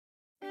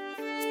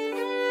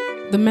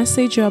The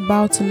message you're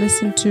about to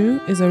listen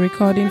to is a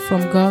recording from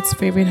God's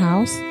favorite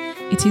house.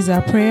 It is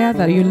our prayer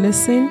that you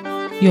listen,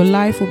 your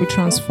life will be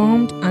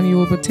transformed, and you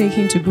will be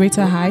taken to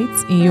greater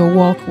heights in your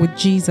walk with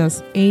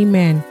Jesus.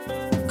 Amen.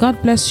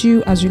 God bless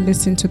you as you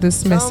listen to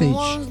this message.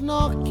 Someone's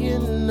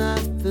knocking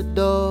at the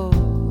door.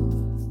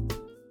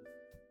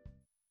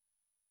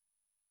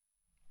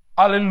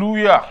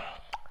 Hallelujah.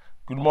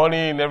 Good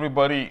morning,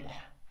 everybody.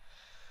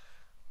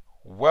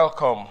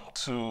 Welcome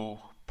to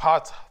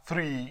part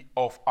 3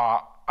 of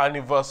our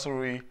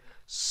anniversary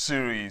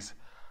series.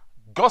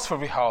 God's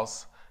favorite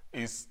house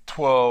is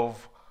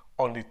 12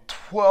 on the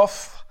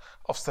 12th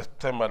of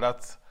September.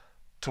 That's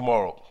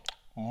tomorrow,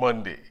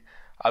 Monday.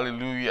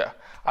 Hallelujah.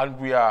 And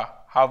we are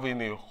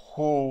having a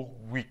whole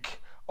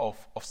week of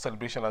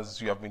celebration, as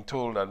you have been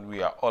told, and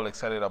we are all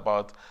excited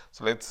about.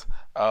 So let's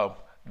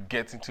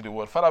get into the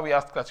word. Father, we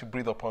ask that you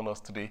breathe upon us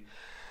today.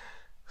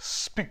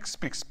 Speak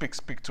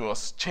to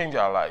us. Change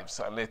our lives,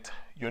 and let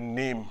your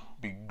name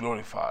be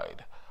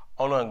glorified.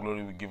 Honor and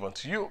glory we give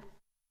unto you.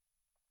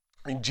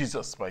 In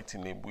Jesus' mighty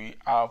name we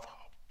have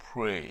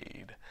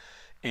prayed.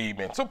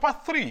 Amen. So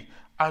part 3,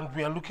 and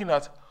we are looking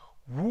at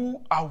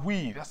who are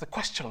we? That's the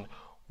question.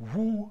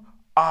 Who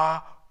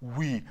are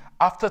we?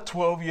 After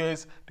 12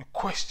 years, the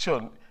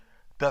question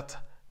that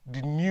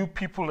the new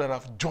people that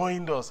have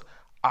joined us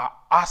are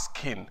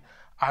asking,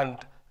 and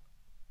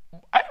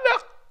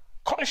either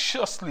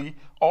consciously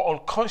or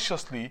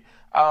unconsciously,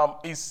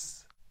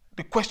 is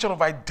the question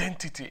of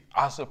identity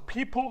as a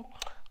people,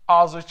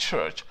 as a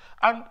church.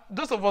 And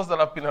those of us that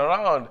have been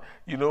around,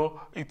 you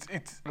know,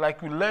 it's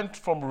like we learned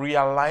from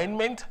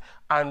realignment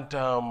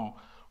and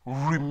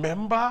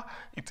remember.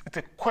 It's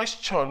a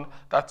question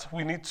that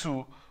we need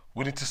to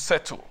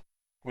settle.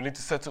 We need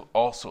to settle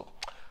also.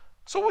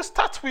 So we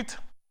start with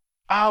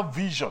our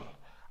vision.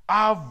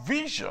 Our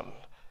vision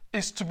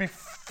is to be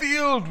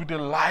filled with the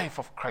life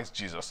of Christ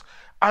Jesus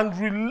and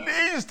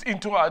released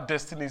into our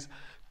destinies,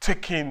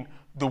 taking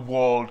the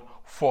world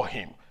for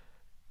him.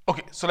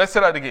 Okay, so let's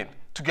say that again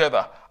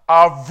together.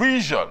 Our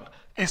vision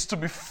is to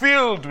be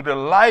filled with the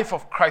life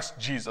of Christ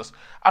Jesus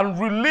and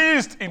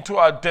released into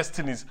our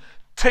destinies,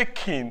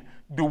 taking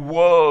the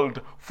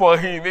world for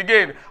him.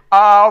 Again,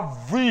 our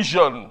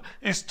vision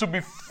is to be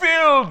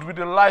filled with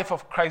the life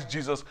of Christ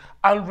Jesus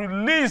and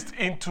released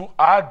into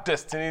our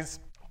destinies,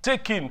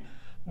 taking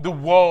the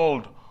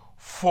world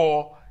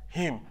for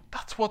him.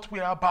 That's what we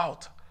are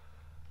about.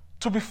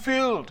 To be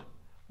filled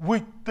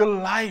with the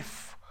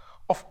life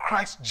of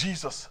Christ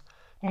Jesus,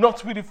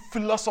 not with the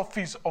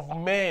philosophies of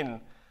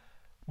men,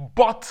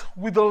 but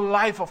with the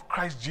life of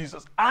Christ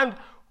Jesus, and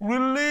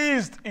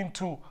released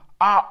into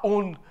our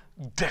own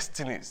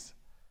destinies.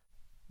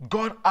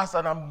 God has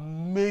an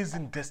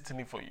amazing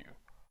destiny for you,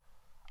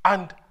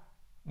 and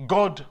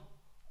God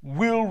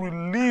will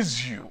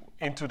release you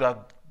into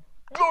that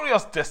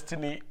glorious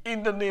destiny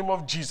in the name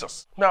of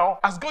Jesus. Now,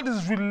 as God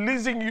is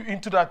releasing you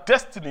into that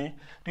destiny,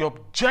 the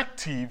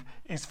objective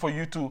is for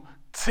you to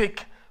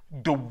take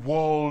the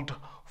world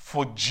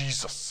for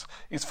Jesus.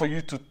 It's for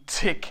you to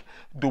take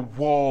the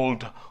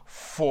world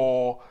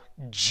for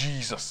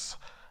Jesus.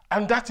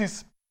 And that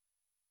is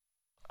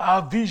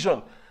our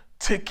vision,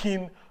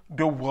 taking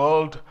the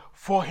world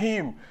for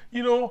him.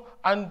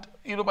 And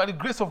by the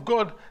grace of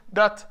God,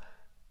 that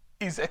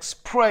is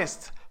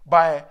expressed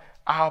by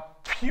our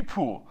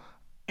people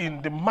in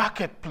the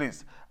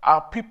marketplace,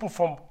 our people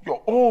from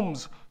your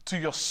homes to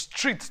your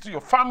streets, to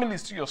your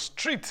families, to your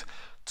street,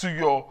 to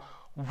your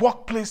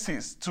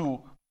workplaces,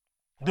 to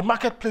the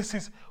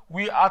marketplaces.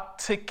 We are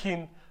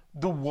taking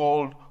the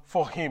world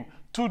for him.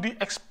 To the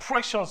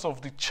expressions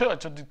of the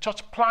church, of the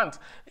church plant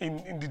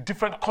in the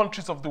different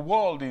countries of the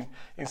world, in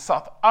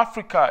South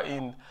Africa,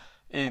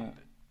 in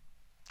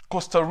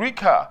Costa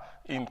Rica,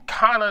 in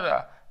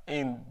Canada,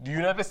 in the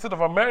United States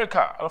of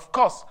America, and of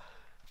course,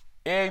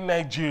 in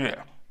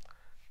Nigeria,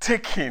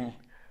 taking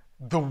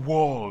the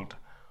world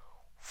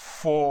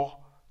for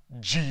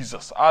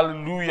Jesus.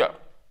 Hallelujah.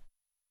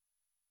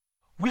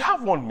 We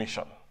have one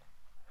mission,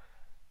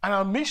 and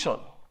our mission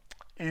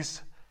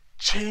is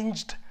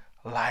changed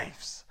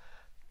lives.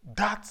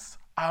 That's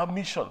our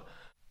mission.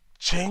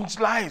 Change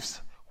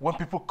lives. When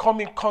people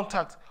come in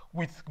contact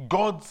with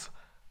God's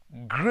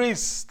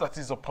grace that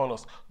is upon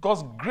us,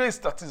 God's grace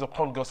that is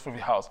upon God's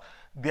favorite house,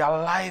 their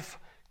life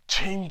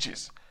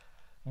changes.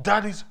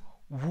 That is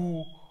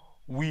who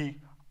we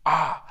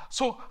are.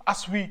 So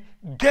as we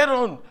get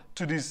on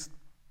to these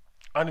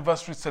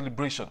anniversary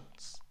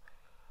celebrations,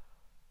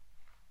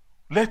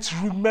 let's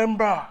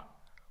remember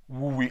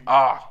who we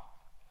are.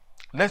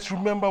 Let's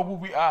remember who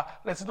we are.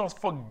 Let's not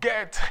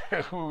forget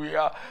who we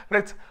are.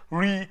 Let's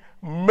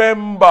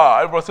remember.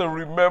 Everyone say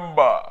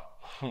remember.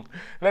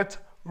 Let's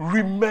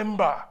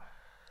remember.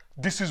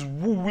 This is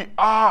who we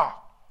are.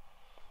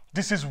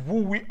 This is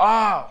who we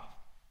are.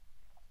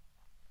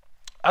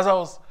 As I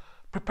was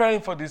preparing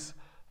for this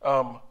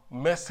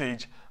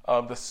message,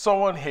 there's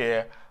someone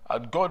here,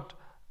 and God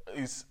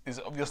is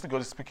obviously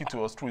God is speaking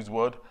to us through his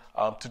word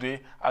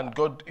today, and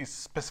God is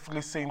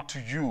specifically saying to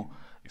you,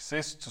 he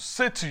says to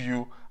say to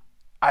you,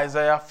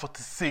 Isaiah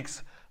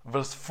 46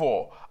 verse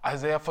 4.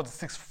 Isaiah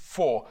 46,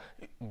 4.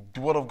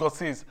 The word of God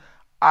says,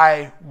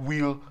 I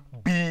will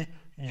be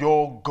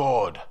your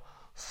God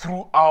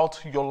throughout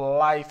your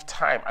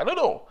lifetime. I don't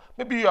know.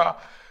 Maybe you are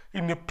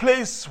in a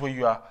place where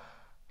you are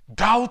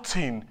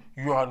doubting,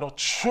 you are not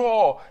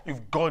sure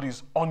if God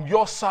is on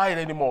your side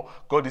anymore.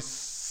 God is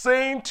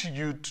saying to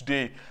you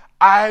today,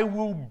 I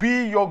will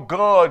be your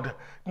God,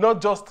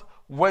 not just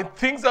when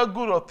things are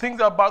good or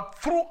things are bad,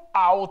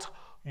 throughout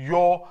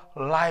your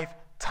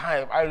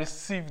lifetime. I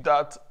receive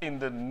that in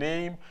the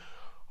name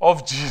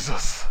of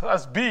Jesus.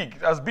 That's big.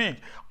 That's big.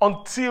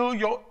 Until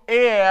your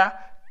hair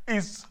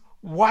is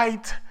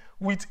white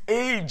with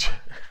age.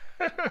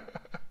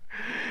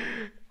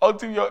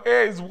 Until your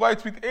hair is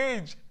white with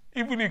age.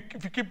 Even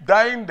if you keep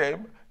dyeing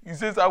them, he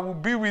says, I will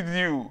be with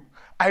you.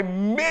 I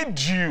made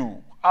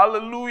you.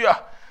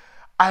 Hallelujah.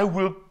 I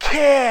will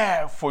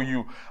care for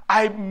you.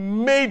 I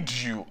made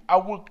you. I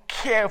will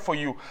care for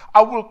you.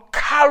 I will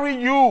carry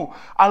you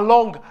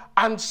along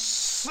and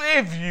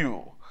save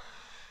you.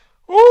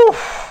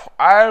 Oof,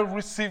 I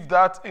receive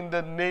that in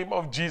the name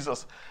of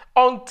Jesus.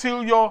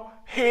 Until your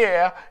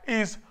hair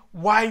is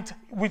white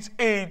with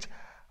age,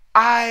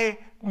 I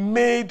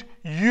made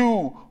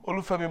you.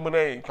 Olufemi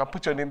Mune, you can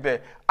put your name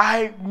there.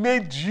 I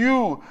made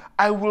you.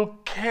 I will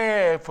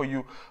care for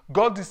you.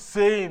 God is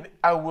saying,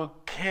 I will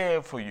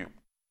care for you.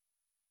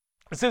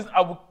 It says,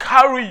 I will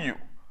carry you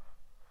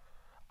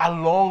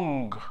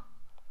along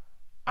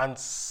and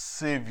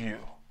save you.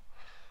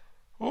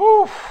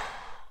 Oof.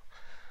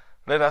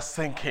 Let us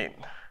sink in.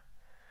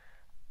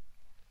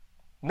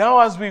 Now,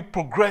 as we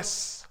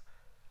progress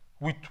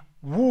with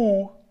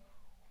who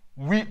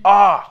we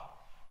are,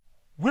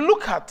 we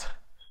look at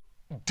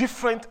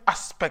different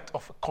aspects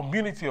of a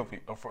community, of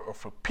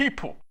a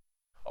people,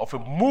 of a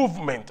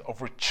movement,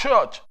 of a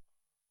church,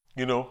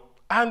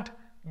 and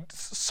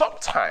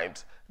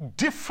sometimes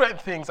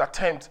different things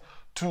attempt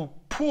to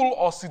pull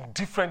us in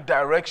different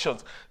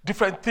directions.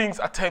 Different things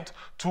attempt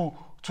to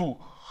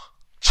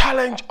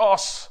challenge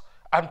us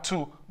and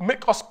to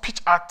make us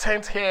pitch our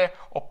tent here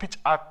or pitch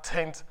our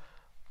tent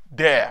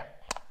there.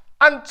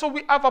 And so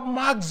we have a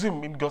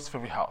maxim in God's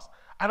Favorite House.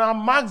 And our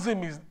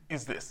maxim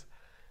is this.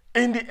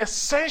 In the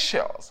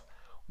essentials,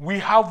 we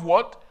have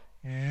what?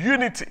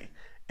 Unity.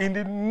 In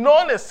the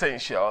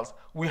non-essentials,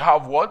 we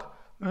have what?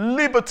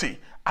 Liberty.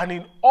 And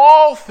in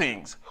all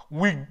things,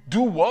 we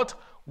do what?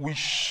 We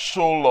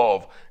show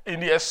love. In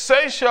the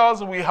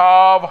essentials, we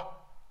have.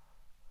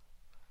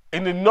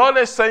 In the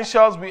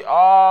non-essentials, we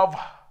have.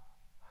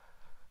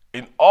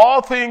 In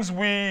all things,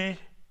 we.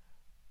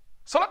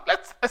 So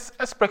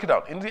let's break it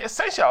down. In the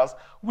essentials,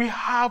 we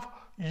have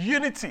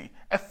unity.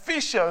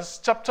 Ephesians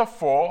chapter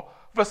 4,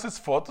 verses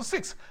 4 to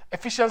 6.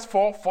 Ephesians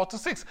 4, 4 to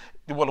 6.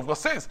 The word of God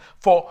says,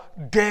 for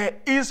there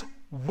is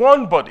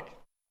one body.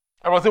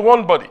 I will say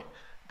one body.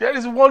 There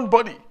is one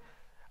body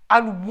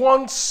and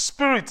one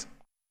spirit,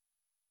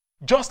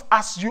 just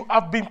as you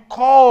have been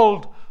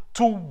called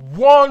to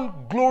one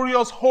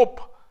glorious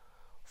hope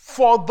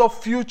for the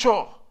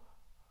future.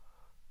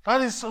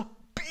 That is so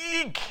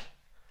big.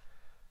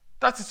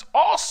 That is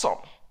awesome.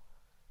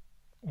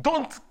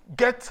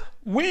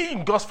 We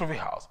in God's Favorite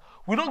House,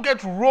 we don't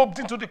get roped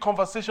into the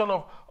conversation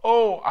of,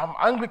 oh, I'm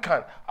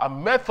Anglican,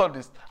 I'm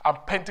Methodist, I'm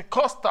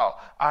Pentecostal,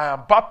 I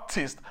am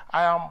Baptist,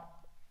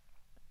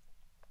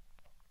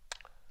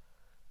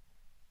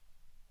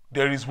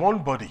 There is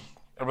one body.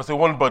 Everybody say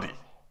one body.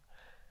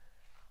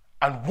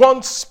 And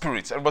one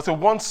spirit. Everybody say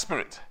one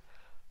spirit.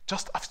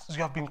 Just as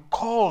you have been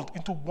called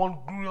into one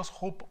glorious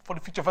hope for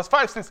the future. Verse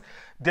 5 says,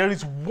 there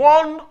is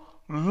one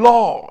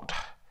Lord,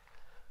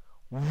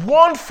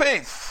 one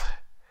faith,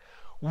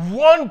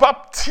 one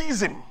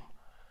baptism,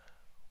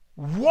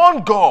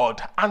 one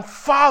God and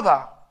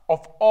Father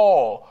of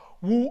all,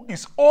 who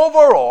is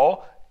over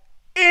all,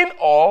 in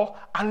all,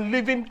 and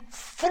living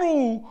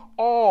through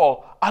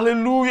all.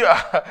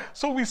 Hallelujah.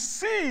 So we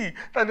see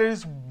that there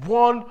is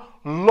one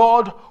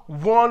Lord,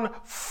 one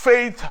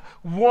faith,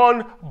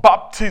 one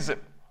baptism.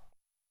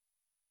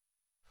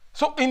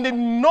 So in the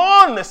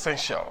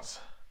non-essentials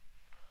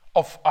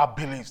of our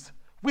beliefs,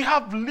 we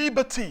have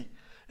liberty.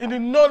 In the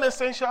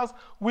non-essentials,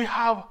 we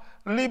have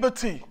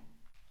liberty.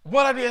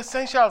 What are the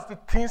essentials? The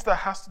things that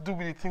has to do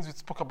with the things we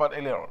spoke about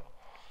earlier on.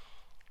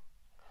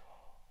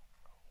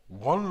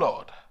 One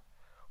Lord,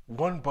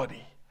 one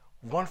body,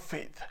 one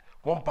faith,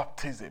 one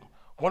baptism,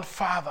 one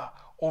Father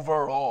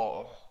over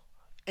all,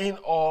 in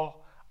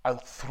all, and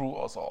through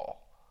us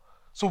all.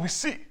 So we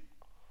see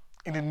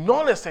in the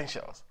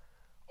non-essentials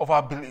of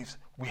our beliefs,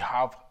 we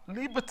have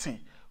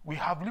liberty. We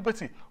have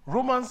liberty.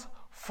 Romans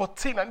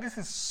 14, and this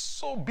is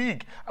so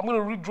big. I'm going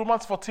to read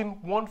Romans 14,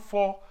 1,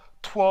 4,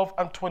 12,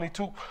 and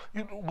 22.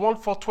 1,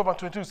 4, 12, and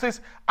 22. It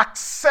says,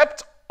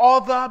 accept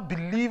other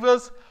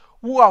believers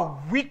who are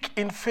weak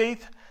in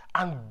faith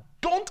and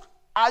don't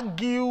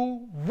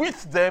argue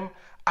with them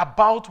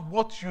about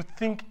what you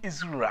think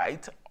is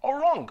right or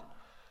wrong.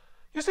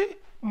 You see,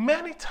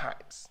 many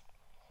times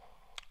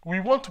we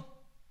want to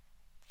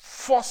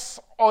force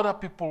other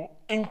people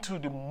into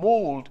the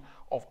mold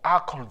of our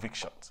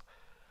convictions.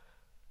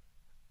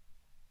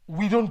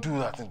 We don't do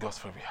that in God's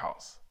favorite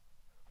house.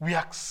 We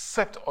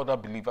accept other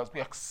believers. We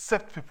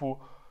accept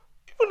people,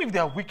 even if they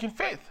are weak in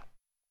faith.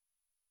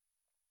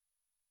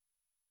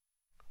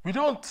 We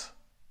don't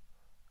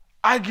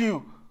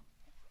argue.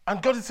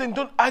 And God is saying,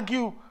 don't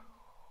argue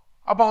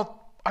about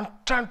and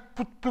try and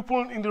put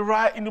people in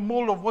the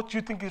mold of what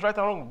you think is right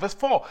and wrong. Verse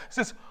 4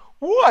 says,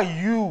 who are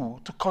you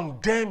to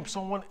condemn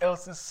someone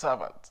else's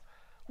servant?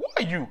 Who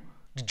are you?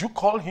 Did you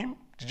call him?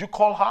 Did you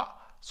call her?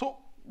 So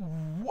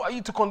who are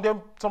you to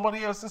condemn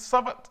somebody else's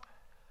servant?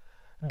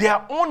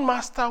 Their own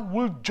master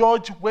will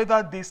judge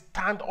whether they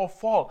stand or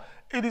fall.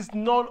 It is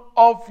none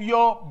of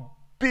your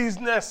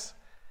business.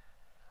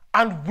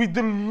 And with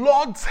the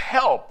Lord's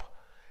help,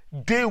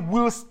 they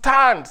will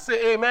stand,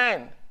 say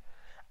amen,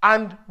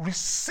 and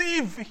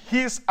receive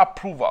his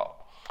approval.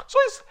 So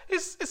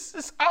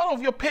it's out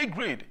of your pay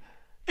grade.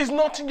 It's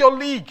not in your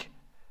league.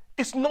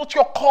 It's not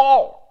your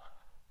call.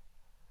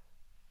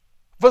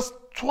 Verse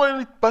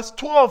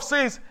 12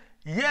 says,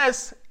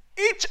 yes,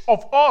 each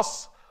of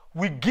us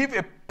will give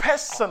a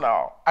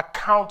personal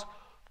account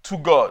to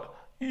God.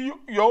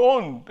 Your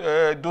own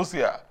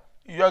dossier,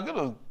 you are going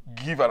to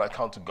give an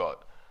account to God.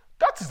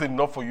 That is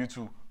enough for you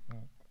to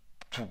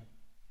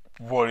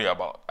worry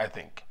about, I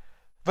think.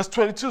 Verse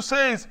 22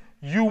 says,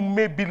 you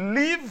may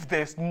believe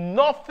there's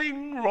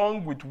nothing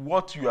wrong with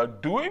what you are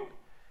doing,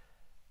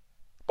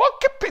 but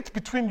keep it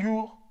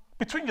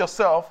between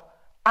yourself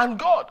and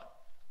God.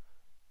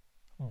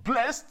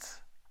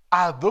 Blessed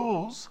are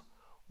those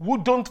who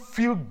don't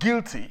feel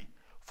guilty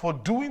for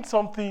doing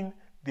something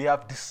they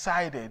have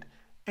decided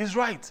is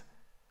right.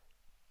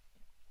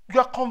 You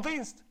are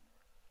convinced.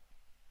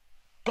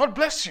 God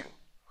bless you.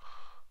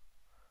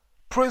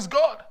 Praise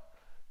God.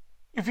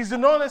 If it's a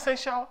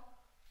non-essential,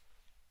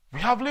 we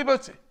have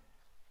liberty.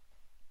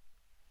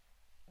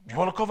 You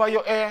want to cover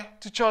your hair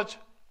to church?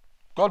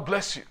 God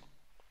bless you.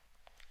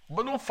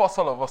 But don't force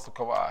all of us to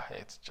cover our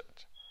hair to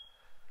church.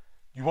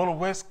 You want to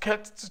wear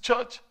skirts to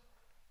church?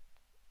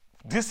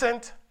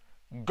 Decent?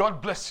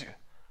 God bless you.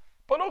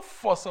 But don't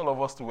force all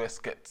of us to wear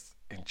skirts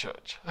in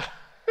church.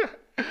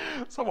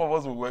 Some of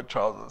us will wear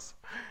trousers.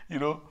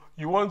 You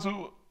want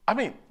to,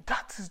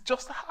 that is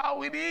just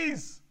how it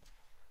is.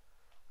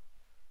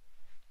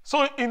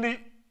 So in the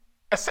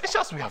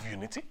essentials, we have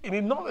unity. In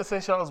the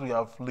non-essentials, we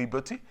have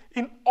liberty.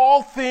 In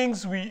all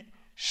things, we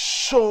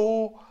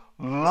show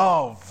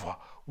love.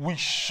 We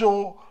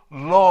show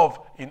love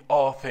in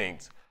all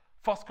things.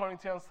 1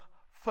 Corinthians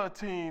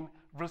 13,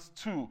 verse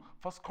 2.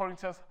 1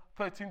 Corinthians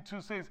 13,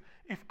 2 says,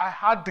 if I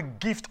had the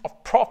gift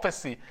of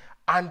prophecy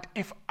and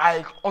if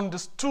I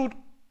understood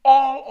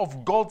all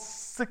of God's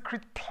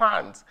secret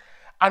plans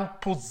and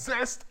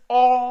possessed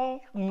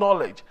all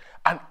knowledge,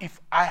 and if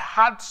I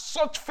had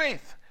such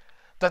faith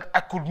that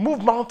I could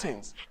move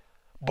mountains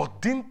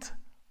but didn't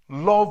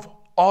love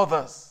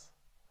others,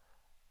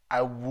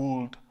 I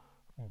would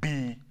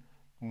be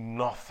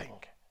nothing.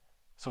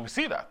 So we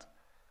see that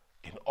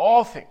in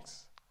all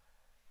things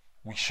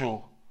we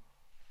show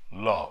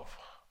love.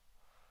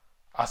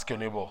 Ask your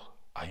neighbor,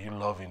 are you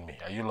loving me?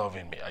 Are you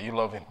loving me? Are you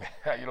loving me?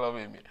 Are you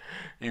loving me?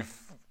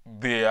 If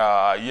they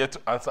are yet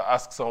to answer,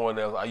 ask someone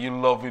else, are you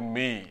loving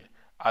me?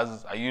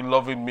 Are you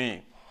loving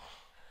me?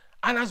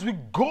 And as we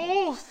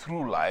go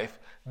through life,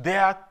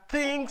 there are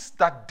things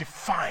that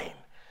define.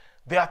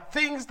 There are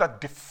things that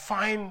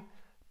define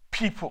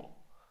people.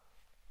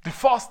 The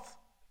first,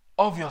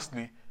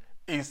 obviously,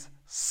 is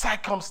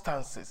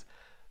circumstances.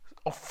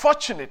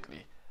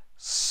 Unfortunately,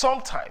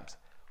 sometimes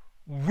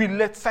we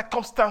let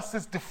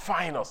circumstances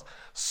define us.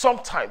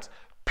 Sometimes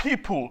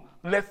people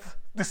let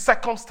the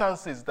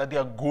circumstances that they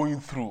are going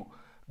through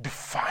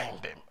define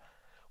them.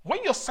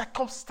 When your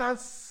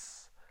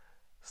circumstances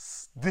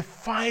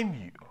define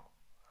you,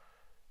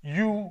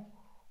 you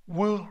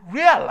will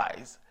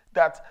realize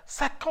that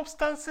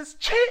circumstances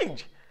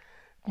change.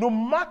 No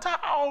matter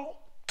how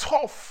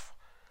tough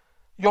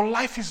your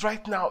life is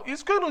right now,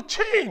 it's going to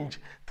change.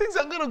 Things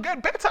are going to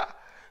get better.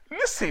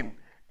 Listen,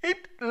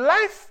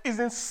 life is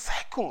in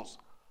cycles.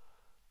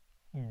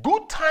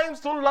 Good times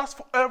don't last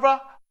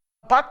forever.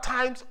 Bad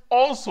times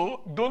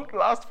also don't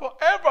last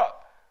forever.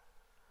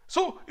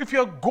 So if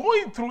you're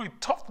going through it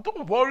tough,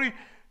 don't worry,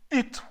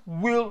 it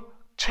will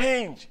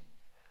change.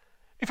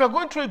 If you're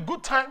going through a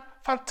good time,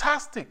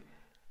 fantastic.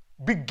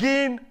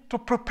 Begin to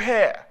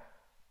prepare.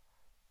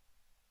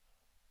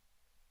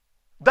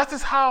 That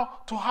is how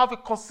to have a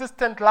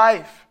consistent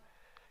life.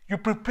 You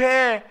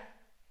prepare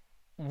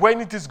when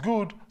it is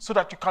good so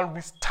that you can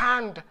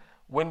withstand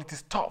when it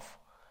is tough.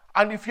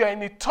 And if you are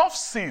in a tough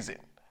season,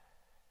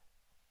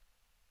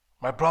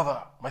 my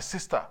brother, my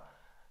sister,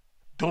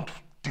 don't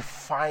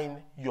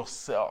define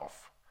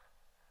yourself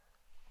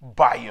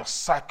by your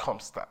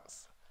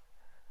circumstance,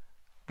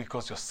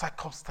 because your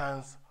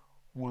circumstance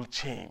will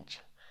change.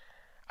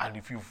 And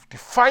if you've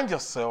defined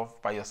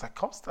yourself by your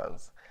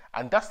circumstance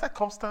and that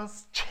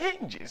circumstance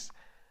changes,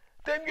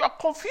 then you are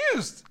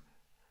confused.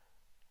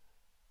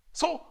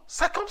 So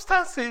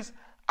circumstances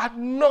are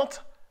not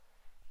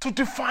to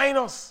define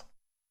us.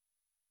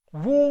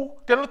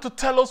 They're not to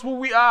tell us who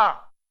we are.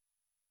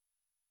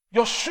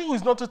 Your shoe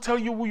is not to tell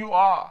you who you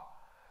are.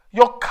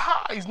 Your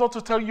car is not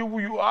to tell you who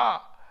you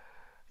are.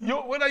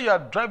 Whether you are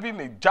driving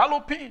a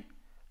jalopy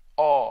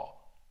or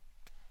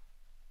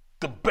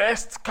the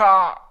best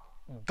car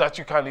that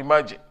you can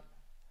imagine.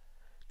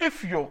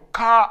 If your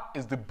car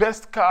is the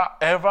best car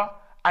ever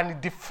and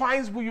it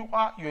defines who you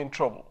are, you're in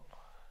trouble.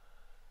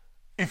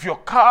 If your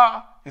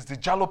car is the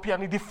jalopy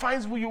and it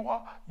defines who you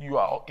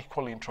are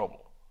equally in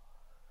trouble.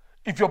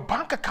 If your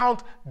bank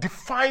account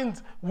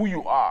defines who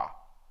you are,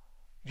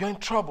 you're in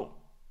trouble.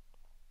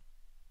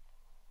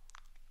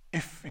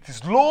 If it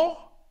is low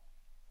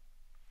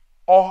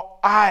or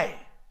high,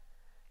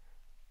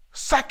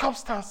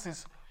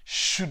 circumstances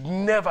should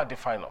never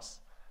define us.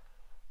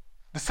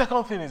 The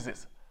second thing is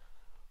this: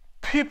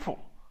 people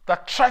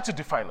that try to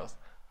define us,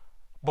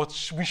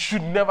 but we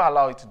should never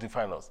allow it to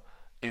define us,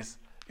 is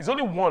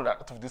only one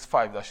out of these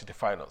 5 that should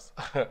define us.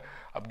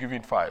 I'm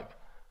giving 5.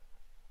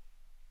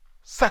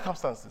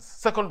 Circumstances.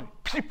 Secondly,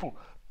 people.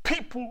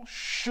 People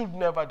should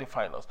never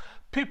define us.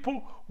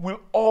 People will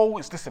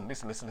always,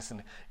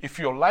 listen. If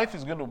your life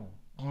is going to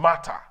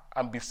matter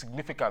and be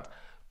significant,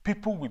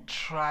 people will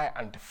try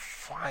and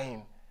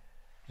define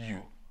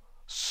you.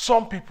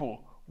 Some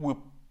people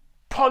will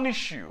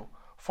punish you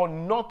for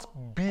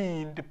not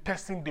being the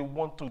person they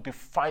want to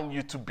define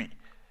you to be.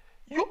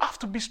 You have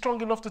to be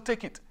strong enough to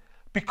take it,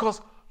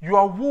 because you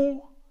are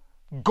who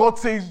God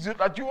says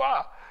that you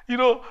are.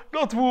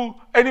 Not who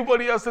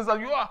anybody else says that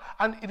you are.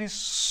 And it is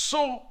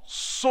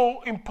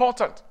so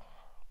important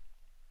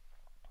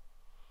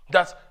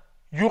that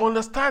you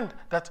understand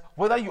that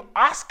whether you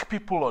ask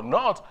people or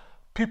not,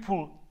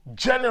 people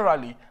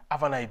generally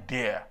have an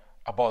idea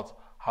about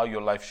how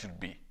your life should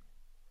be.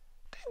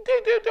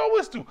 They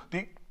always do.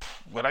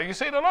 Whether you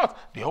say it or not,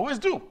 they always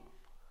do.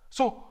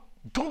 So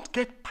don't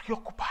get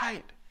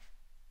preoccupied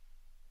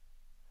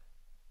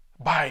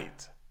by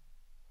it.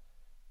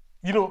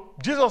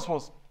 Jesus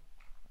was,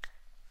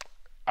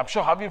 I'm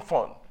sure, having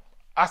fun.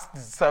 Ask the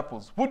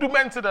disciples, who do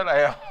men say that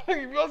I am?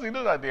 Because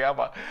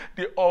that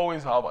they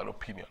always have an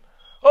opinion.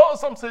 Oh,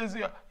 some says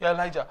you're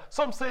Elijah.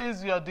 Some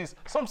says you're this.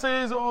 Some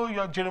says, oh,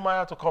 you're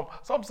Jeremiah to come.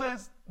 Some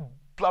says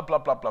blah, blah,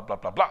 blah, blah, blah,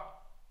 blah, blah.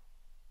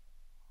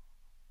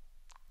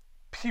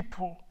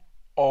 People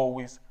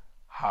always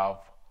have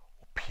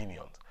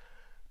opinions.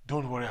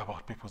 Don't worry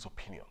about people's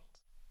opinions.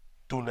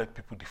 Don't let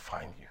people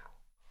define you.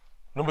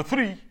 Number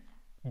 3,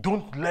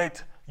 don't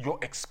let your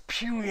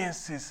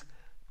experiences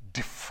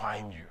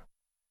define you.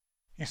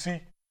 You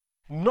see,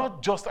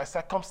 not just our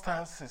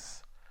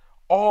circumstances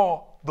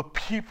or the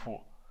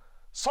people,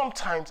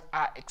 sometimes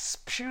our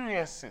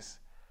experiences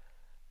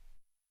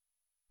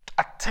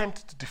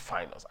attempt to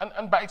define us.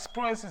 And by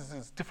experiences,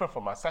 it's different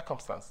from our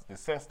circumstances in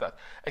the sense that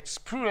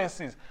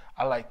experiences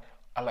are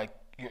like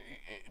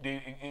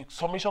the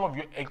summation of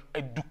your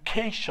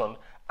education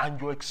and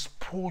your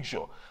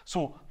exposure.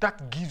 So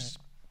that gives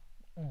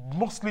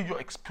mostly your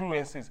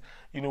experiences,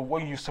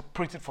 when you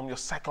separate it from your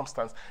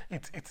circumstance.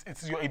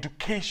 It's your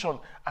education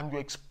and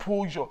your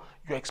exposure.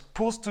 You're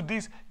exposed to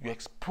this, you're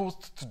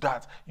exposed to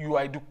that. You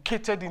are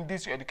educated in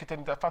this, you're educated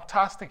in that.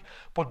 Fantastic.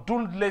 But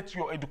don't let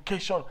your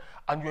education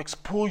and your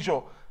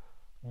exposure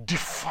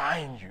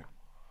define you.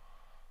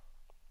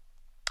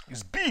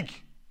 It's big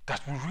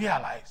that we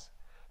realize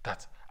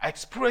that our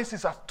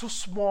experiences are too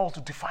small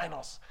to define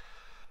us.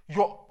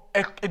 Your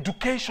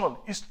education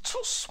is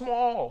too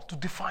small to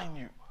define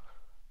you.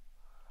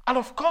 And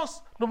of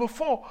course, number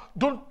 4,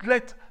 don't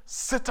let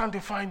Satan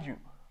define you.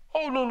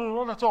 Oh, no,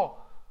 not at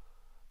all.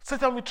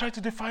 Satan will try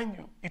to define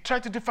you. He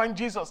tried to define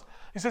Jesus.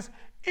 He says,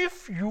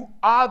 if you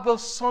are the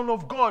Son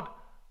of God,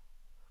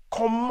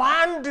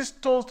 command these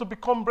stones to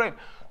become bread.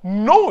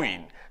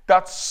 Knowing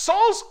that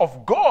sons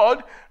of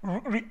God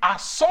are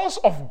sons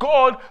of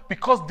God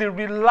because they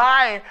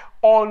rely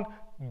on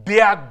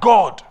their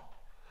God.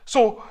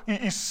 So he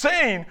is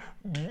saying,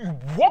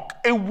 walk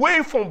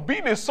away from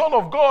being a son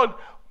of God.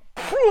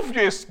 Prove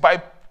you're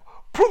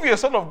a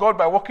son of God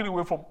by walking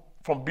away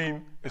from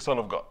being a son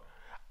of God.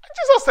 And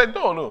Jesus said,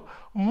 no.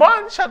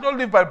 Man shall not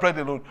live by bread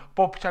alone,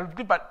 but shall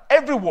live by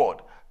every word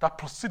that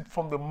proceeds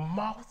from the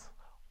mouth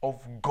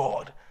of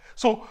God.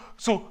 So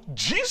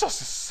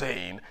Jesus is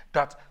saying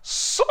that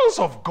sons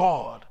of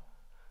God,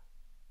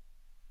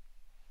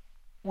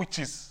 which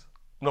is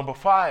number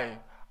 5,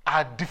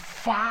 are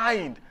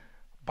defined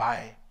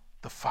by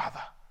the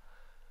Father.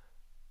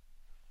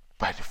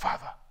 By the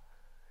Father.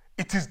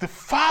 It is the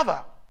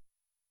Father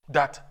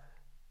that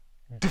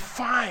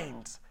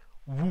defines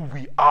who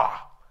we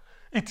are.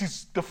 It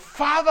is the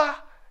Father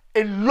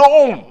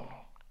alone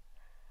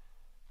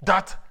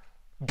that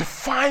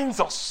defines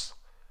us.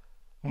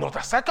 Not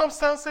our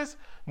circumstances,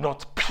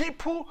 not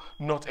people,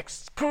 not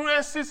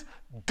experiences,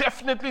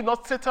 definitely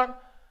not Satan.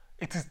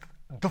 It is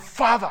the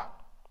Father.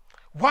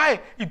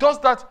 Why? He does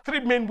that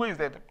 3 main ways.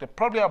 There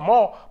probably are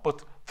more,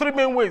 but 3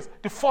 main ways.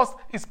 The first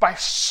is by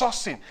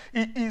sourcing.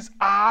 He is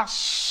our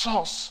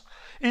source.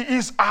 He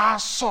is our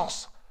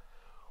source.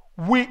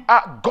 We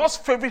are God's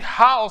favorite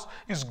house.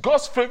 Is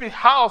God's favorite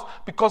house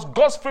because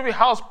God's favorite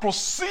house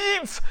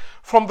proceeds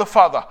from the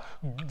Father.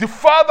 The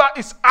Father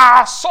is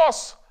our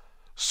source.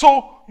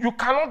 So you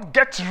cannot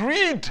get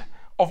rid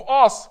of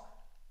us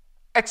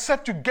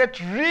except you get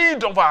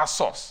rid of our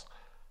source,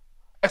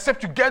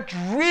 except you get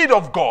rid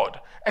of God,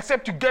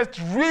 except you get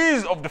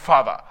rid of the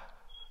Father.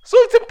 So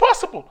it's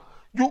impossible.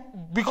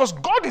 Because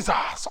God is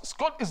our source.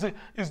 God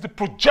is the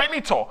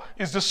progenitor,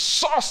 is the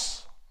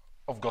source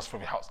of God's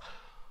favorite house.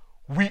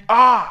 We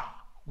are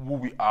who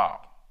we are.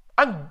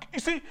 And you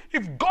see,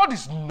 if God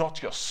is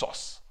not your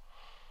source,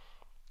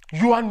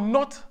 you are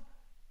not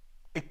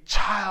a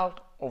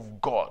child of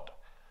God.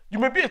 You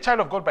may be a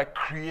child of God by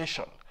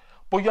creation,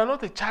 but you are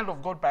not a child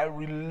of God by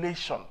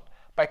relationship.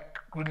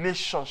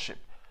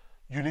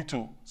 You need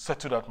to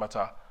settle that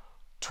matter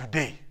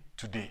today.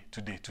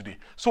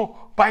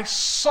 So by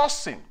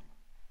sourcing,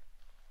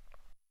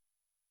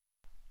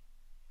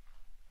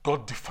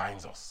 God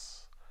defines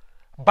us.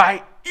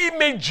 By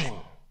imaging,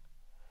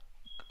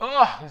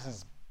 this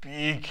is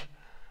big.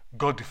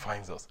 God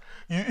defines us.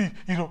 You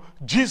know,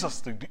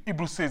 Jesus, the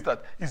Hebrew says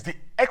that is the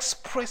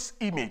express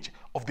image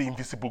of the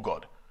invisible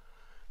God.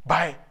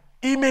 By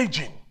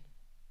imaging,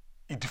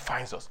 it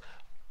defines us.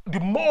 The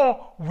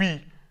more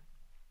we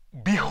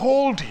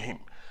behold him,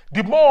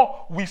 the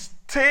more we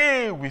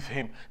stay with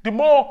him, the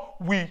more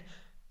we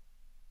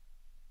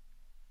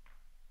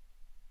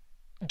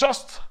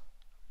just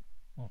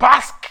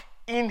bask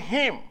in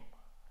him,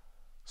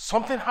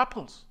 something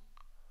happens.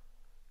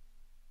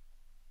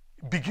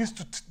 It begins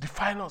to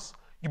define us.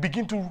 You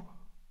begin to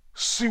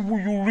see who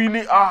you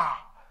really are.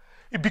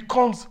 It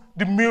becomes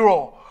the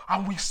mirror,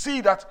 and we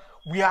see that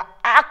we are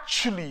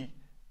actually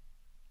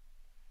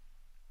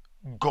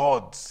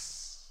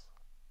gods.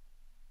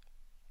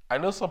 I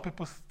know some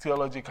people's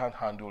theology can't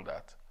handle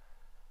that,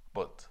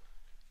 but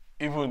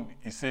even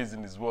he says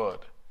in his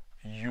word,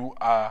 you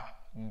are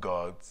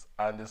gods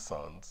and the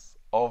sons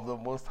of the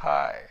Most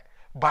High.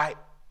 By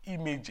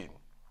imaging.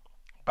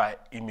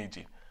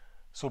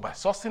 So by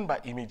sourcing,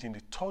 by imaging,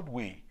 the third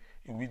way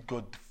in which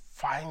God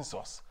defines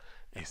us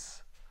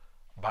is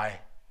by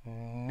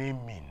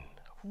naming.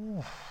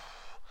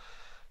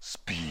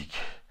 Speak.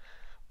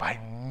 By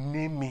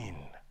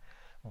naming.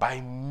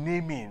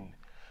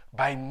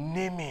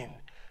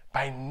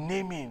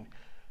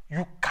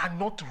 You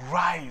cannot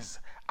rise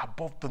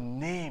above the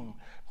name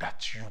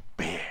that you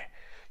bear.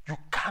 You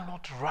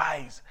cannot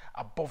rise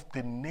above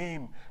the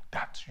name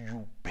that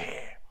you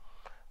bear.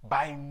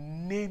 By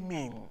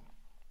naming.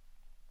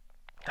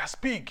 That's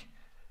big.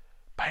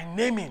 By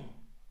naming.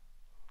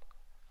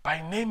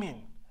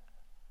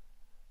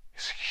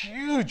 It's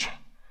huge.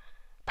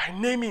 By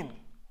naming.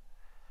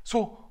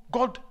 So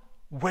God,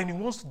 when he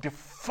wants to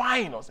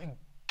define us, he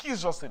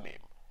gives us a name.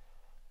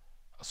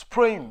 I was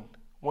praying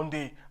one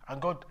day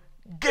and God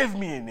gave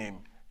me a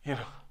name. You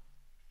know,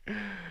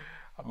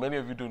 and many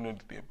of you don't know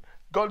the name.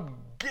 God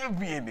gave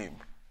me a name,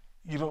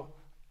 you know,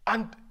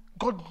 and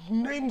God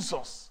names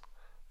us.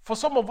 For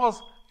some of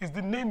us, it's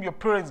the name your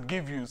parents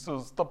gave you, so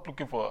stop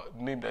looking for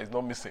a name that is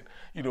not missing,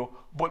 you know.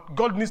 But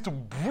God needs to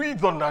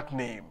breathe on that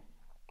name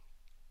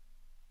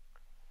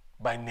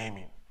by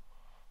naming.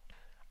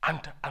 And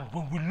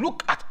when we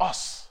look at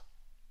us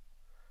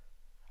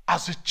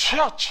as a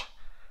church,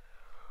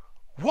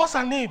 what's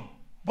our name?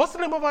 What's the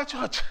name of our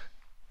church?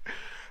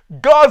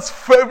 God's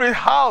favorite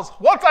house.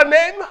 What's our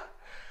name?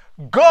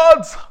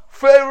 God's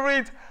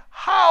favorite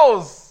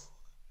house.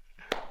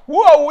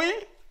 Who are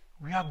we?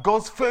 We are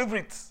God's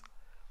favorites.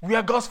 We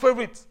are God's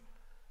favorites.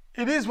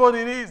 It is what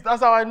it is.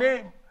 That's our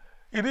name.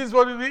 It is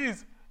what it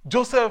is.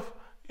 Joseph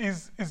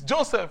is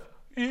Joseph.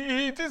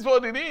 It is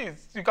what it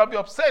is. You can be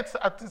upset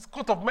at this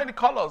coat of many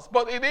colors,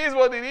 but it is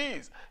what it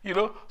is. You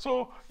know.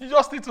 So you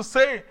just need to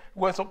say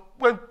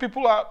when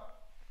people are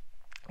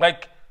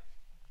like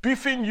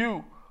beefing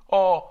you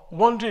or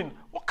wondering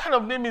what kind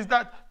of name is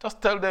that,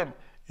 just tell them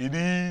it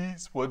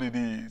is what it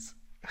is.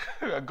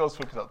 God's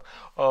favorite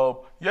house.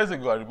 Years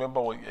ago, I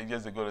remember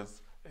years ago,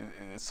 there's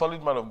a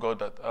solid man of God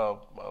that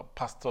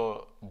Pastor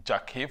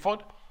Jack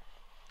Hayford,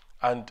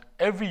 and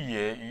every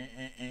year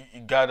he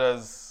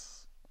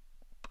gathers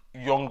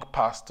young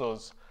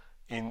pastors.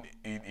 He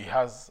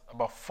has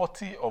about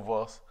 40 of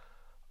us.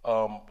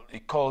 He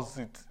calls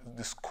it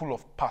the School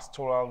of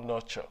Pastoral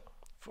Nurture.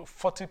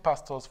 40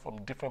 pastors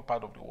from different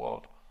parts of the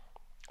world.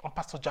 And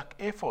Pastor Jack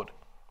Hayford,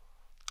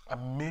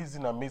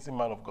 amazing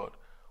man of God,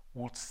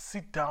 would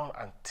sit down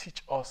and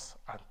teach us.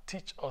 I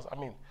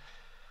mean,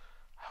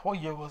 what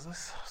year was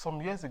this?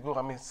 Some years ago.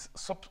 I mean,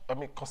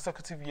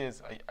 consecutive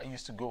years I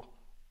used to go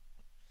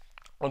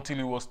until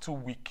he was too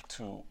weak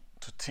to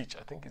teach.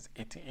 I think he's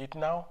 88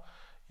 now,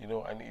 you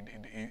know, and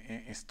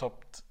he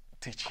stopped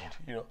teaching,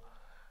 you know.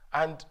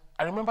 And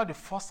I remember the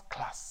first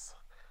class,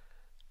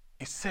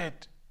 he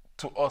said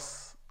to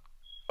us,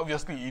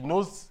 obviously he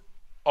knows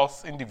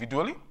us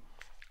individually,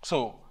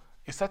 so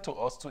he said to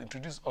us to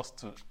introduce us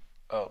to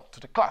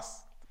the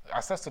class,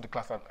 access to the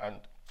class and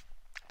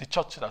the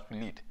church that we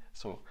lead.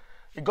 So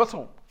it got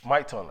to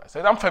my turn. I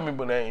said, I'm Femi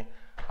Bonei,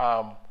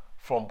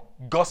 from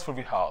God's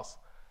Favorite House,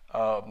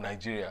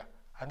 Nigeria.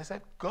 And he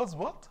said, God's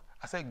what?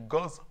 I said,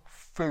 God's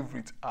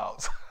favorite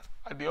house.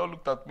 And they all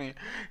looked at me.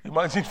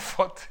 Imagine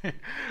 40,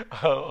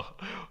 uh,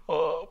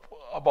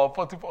 about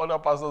 40 other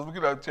pastors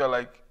looking at you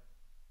like,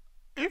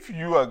 if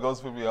you are God's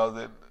favorite house,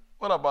 then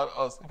what about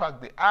us? In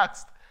fact, they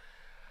asked.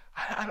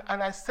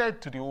 And I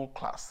said to the whole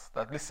class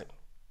that, listen,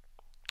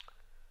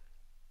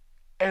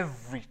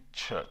 every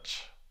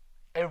church,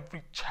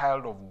 every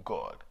child of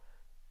God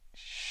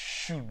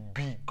should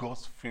be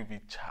God's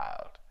favorite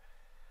child.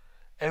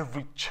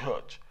 Every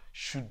church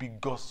should be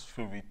God's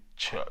favorite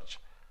church.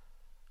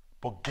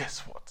 But guess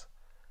what?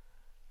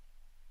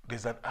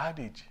 There's an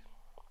adage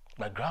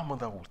my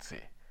grandmother would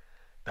say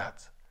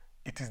that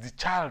it is the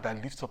child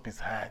that lifts up his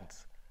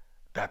hands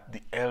that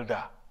the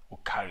elder will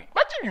carry.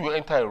 Imagine you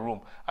enter a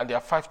room and there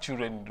are 5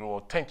 children in the room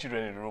or 10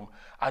 children in the room,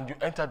 and you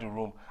enter the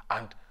room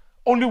and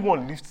only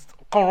one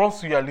runs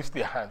to you and lifts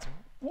their hands.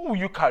 Who will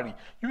you carry?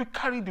 You will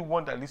carry the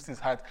one that lifts his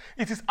hands.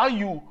 It is how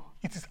you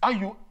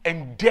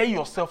endear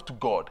yourself to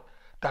God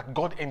that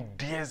God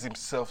endears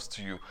himself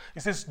to you.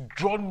 He says,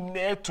 draw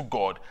near to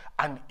God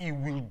and he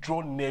will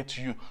draw near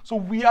to you. So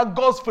we are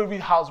God's favorite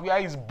house. We are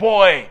his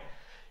boy.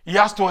 He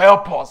has to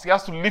help us. He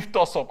has to lift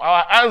us up.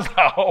 Our hands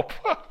are up.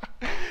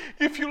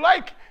 If you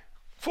like,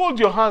 fold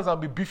your hands and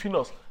be beefing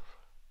us.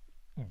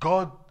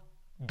 God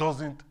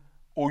doesn't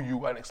owe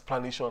you an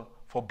explanation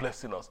for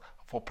blessing us,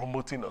 for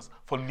promoting us,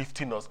 for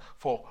lifting us,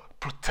 for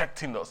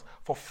protecting us,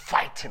 for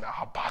fighting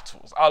our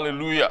battles.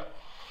 Hallelujah.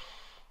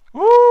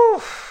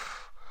 Woo!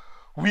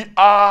 We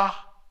are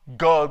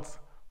God's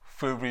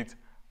favorite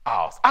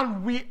house.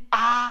 And we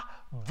are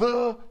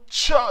the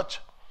church.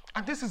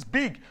 And this is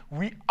big.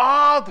 We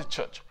are the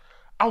church.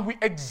 And we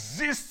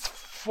exist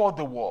for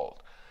the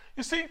world.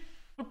 You see,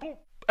 people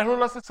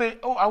erroneously say,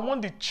 oh, I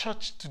want the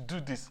church to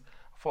do this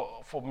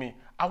for me.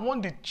 I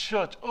want the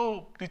church.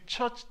 Oh, the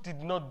church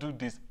did not do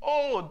this.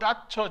 Oh,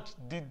 that church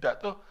did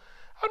that. Oh,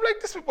 I'm like,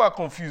 these people are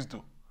confused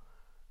though.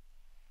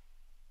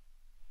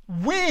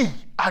 We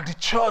are the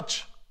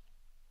church.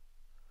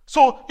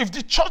 So if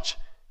the church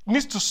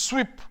needs to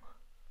sweep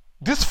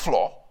this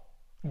floor,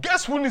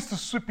 guess who needs to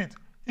sweep it?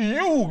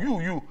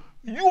 You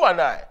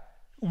and I.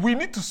 We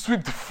need to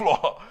sweep the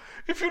floor.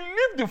 If you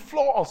leave the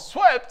floor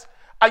unswept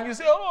and you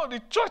say, oh,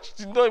 the church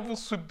did not even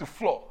sweep the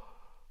floor.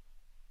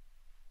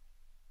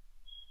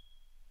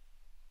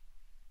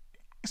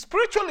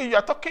 Spiritually, you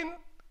are talking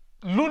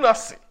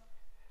lunacy,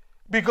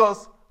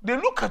 because they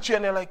look at you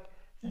and they're like,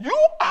 you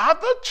are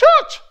the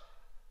church.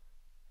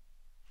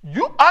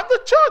 You are the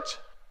church.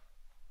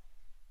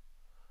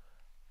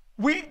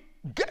 We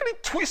get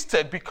it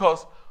twisted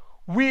because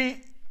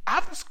we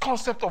have this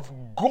concept of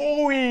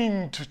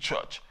going to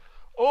church.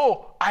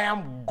 Oh, I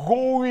am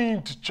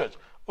going to church.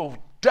 Oh,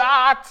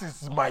 that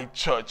is my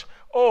church.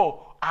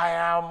 Oh, I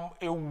am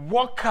a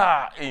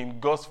worker in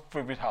God's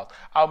favorite house.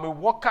 I'm a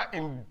worker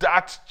in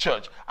that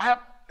church.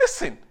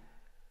 Listen,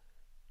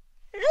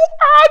 you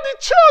are the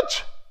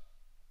church.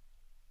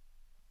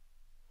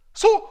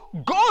 So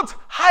God's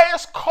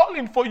highest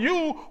calling for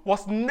you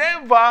was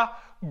never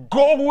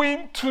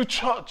going to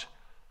church.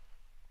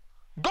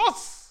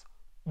 God's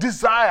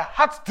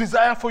heart's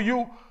desire for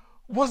you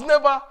was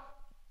never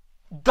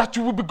that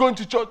you will be going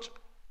to church.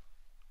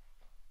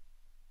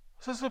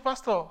 So I said,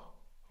 Pastor,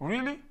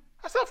 really?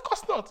 I said, of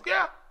course not.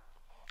 Yeah.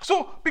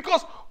 So,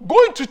 because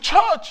going to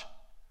church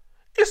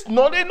is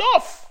not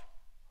enough.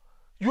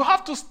 You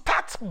have to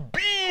start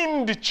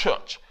being the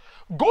church.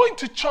 Going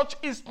to church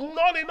is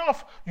not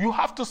enough. You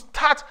have to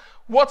start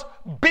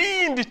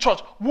being the church.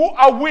 Who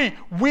are we?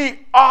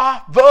 We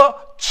are the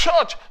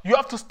church. You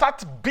have to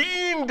start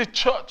being the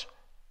church.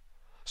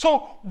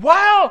 So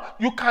while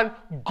you can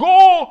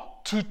go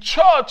to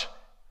church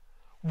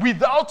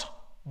without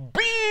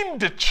being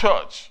the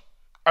church,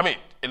 I mean,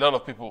 a lot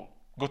of people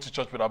go to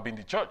church without being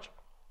the church.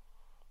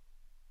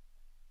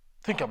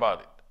 Think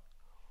about it.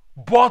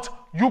 But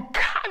you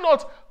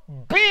cannot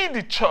be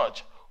the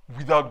church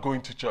without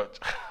going to church.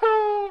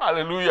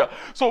 Hallelujah.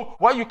 So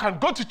while you can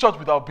go to church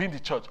without being the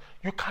church,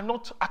 you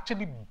cannot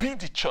actually be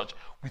the church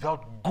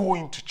without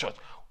going to church.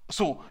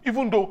 So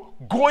even though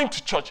going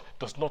to church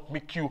does not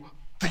make you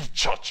the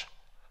church,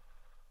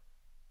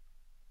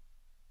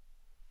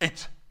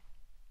 it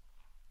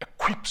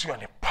equips you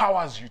and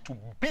empowers you to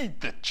be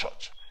the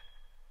church.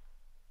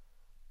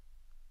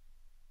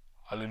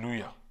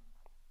 Hallelujah.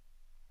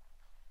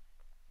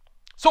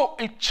 So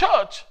a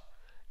church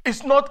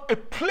is not a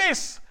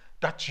place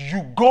that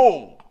you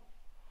go.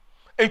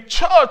 A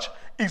church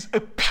is a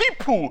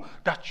people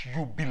that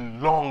you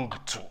belong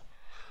to.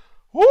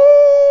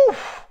 Woo!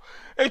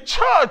 A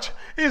church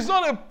is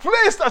not a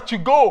place that you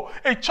go.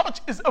 A church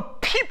is a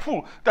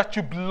people that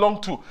you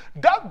belong to.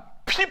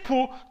 That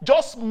people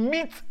just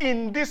meet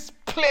in this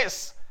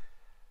place.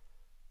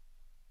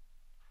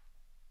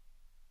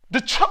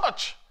 The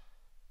church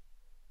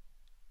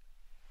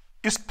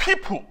is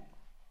people.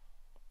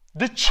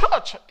 The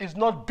church is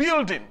not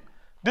building.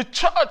 The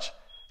church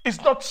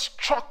is not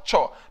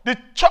structure. The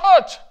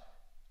church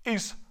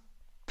is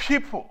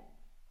people.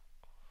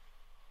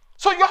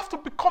 So you have to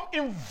become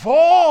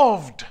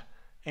involved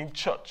in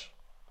church.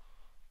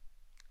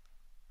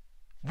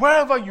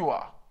 Wherever you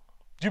are,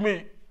 you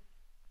may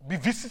be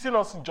visiting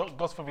us in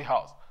God's Favorite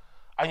House,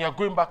 and you're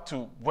going back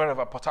to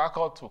wherever, Port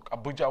Harcourt, to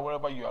Abuja,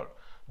 wherever you are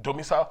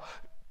domicile,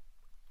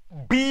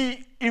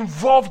 be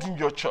involved in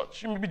your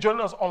church. You may be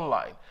joining us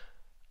online,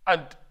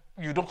 and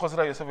you don't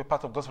consider yourself a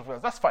part of God's Favorite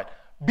House. That's fine.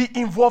 Be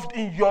involved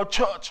in your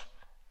church.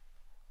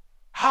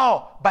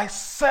 How? By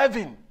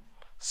serving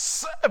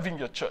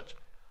your church.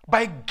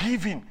 By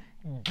giving.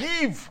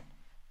 Give.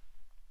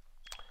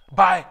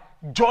 By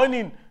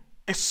joining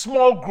a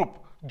small group,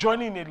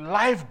 joining a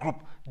life group,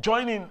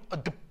 joining a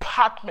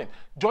department,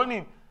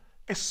 joining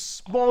a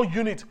small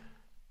unit.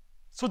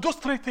 So those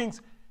three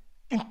things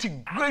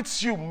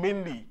integrates you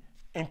mainly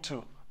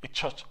into a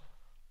church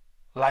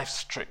life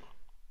stream.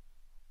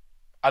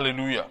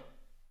 Hallelujah.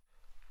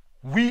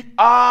 We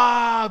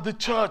are the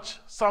church.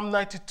 Psalm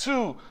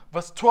 92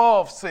 verse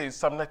 12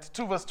 says,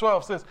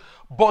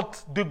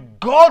 but the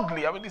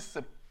godly, this is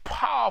a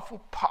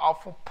powerful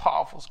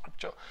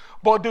scripture,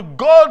 but the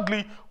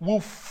godly will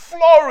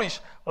flourish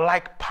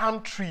like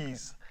palm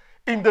trees.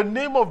 In the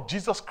name of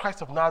Jesus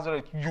Christ of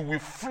Nazareth, you will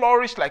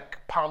flourish like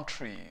palm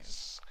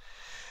trees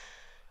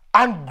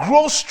and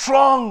grow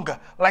strong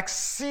like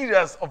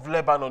cedars of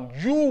Lebanon.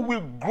 You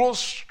will grow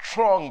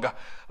strong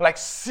like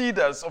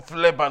cedars of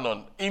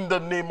Lebanon in the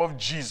name of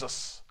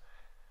Jesus.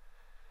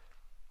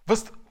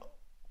 Verse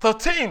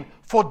 13,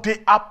 for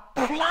they are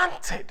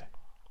planted.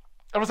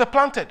 There was a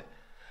planted.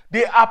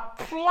 They are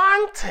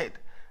planted.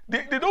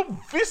 They don't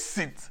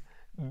visit.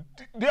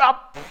 They are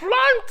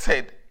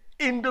planted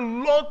in the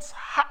Lord's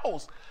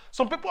house.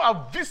 Some people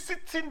are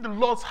visiting the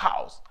Lord's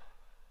house.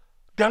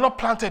 They are not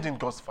planted in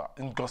God's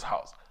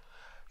house.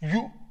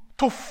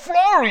 To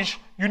flourish,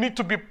 you need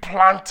to be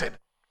planted.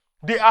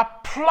 They are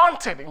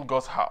planted in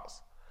God's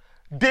house.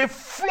 They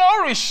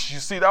flourish, you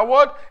see that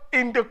word,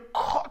 in the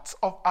courts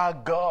of our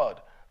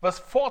God. Verse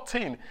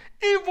 14,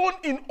 even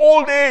in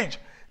old age,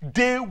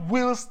 they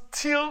will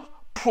still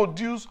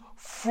produce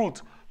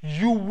fruit.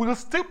 You will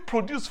still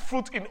produce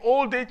fruit in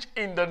old age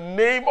in the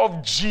name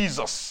of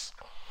Jesus.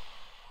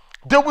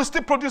 They will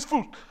still produce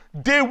fruit.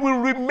 They will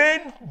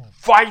remain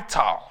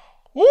vital.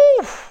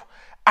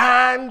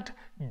 And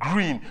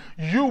green.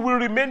 You will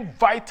remain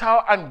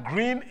vital and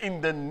green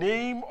in the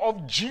name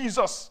of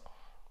Jesus.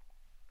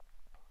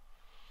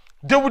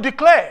 They will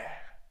declare,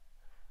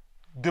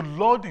 the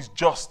Lord is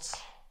just,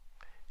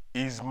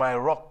 He is my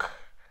rock.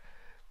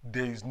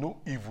 There is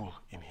no evil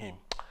in Him.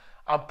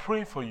 I'm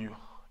praying for you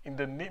in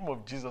the name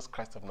of Jesus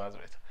Christ of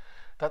Nazareth,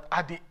 that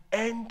at the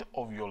end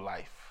of your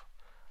life,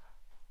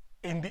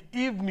 in the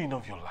evening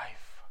of your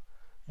life,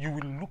 you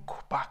will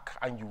look back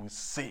and you will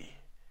say,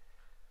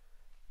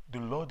 the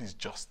Lord is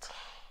just.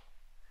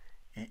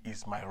 He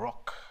is my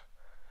rock.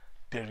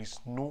 There is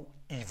no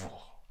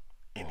evil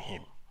in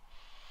Him.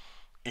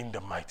 In the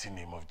mighty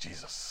name of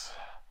Jesus.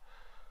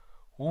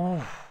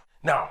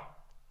 Now,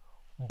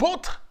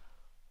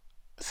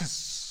 this is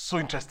so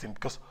interesting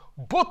because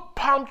both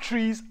palm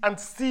trees and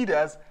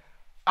cedars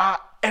are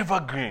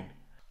evergreen.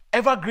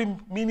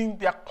 Evergreen meaning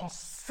they are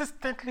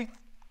consistently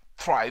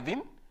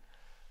thriving,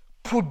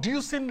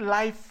 producing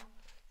life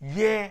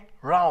year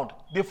round.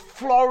 They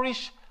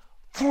flourish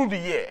through the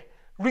year,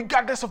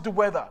 regardless of the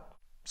weather.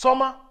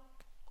 Summer,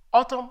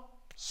 autumn,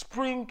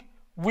 spring,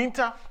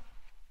 winter,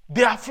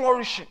 they are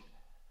flourishing.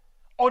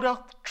 Other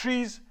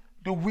trees,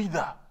 they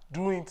wither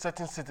during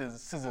certain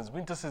seasons,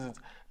 winter seasons.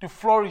 They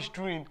flourish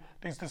during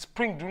the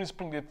spring,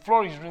 they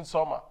flourish during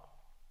summer.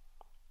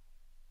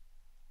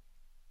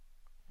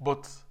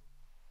 But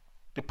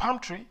the palm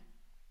tree,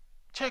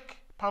 check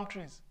palm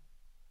trees.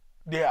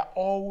 They are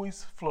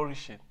always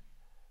flourishing,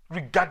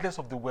 regardless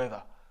of the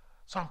weather.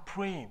 So I'm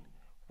praying,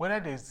 whether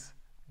there's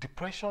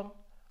depression,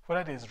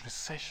 whether there's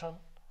recession,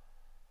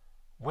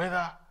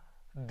 whether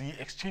the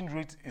exchange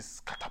rate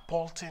is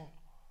catapulting,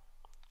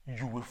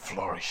 you will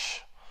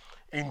flourish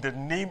in the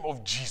name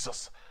of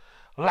Jesus.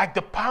 Like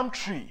the palm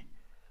tree,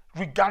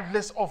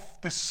 regardless of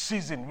the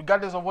season,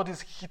 regardless of what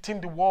is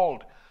hitting the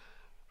world,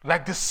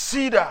 like the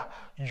cedar,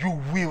 you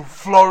will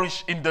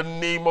flourish in the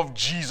name of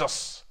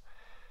Jesus.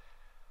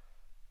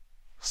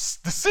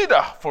 The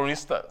cedar, for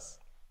instance,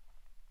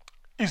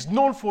 is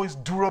known for its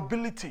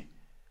durability.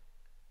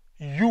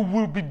 You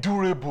will be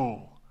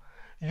durable.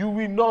 You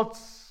will not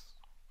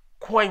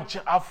quench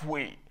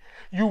halfway.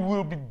 You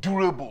will be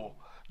durable.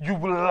 You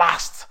will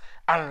last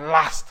and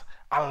last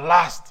and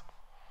last.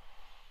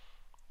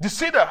 The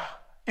cedar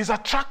is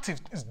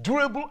attractive, it's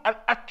durable and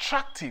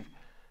attractive.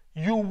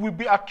 You will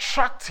be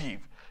attractive.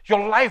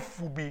 Your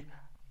life will be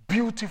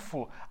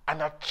beautiful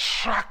and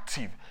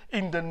attractive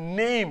in the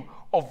name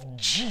of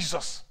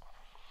Jesus.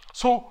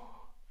 So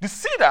the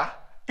cedar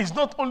is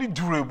not only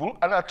durable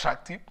and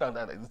attractive.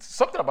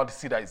 Something about the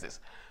cedar is this.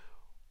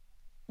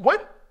 When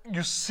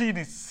you see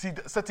the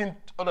cedar, certain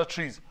other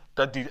trees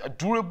that they are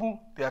durable,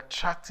 they are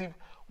attractive,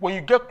 when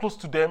you get close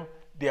to them,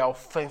 they are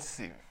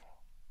offensive.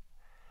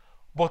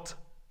 But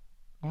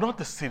not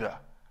the cedar.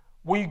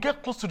 When you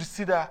get close to the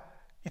cedar,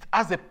 it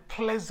has a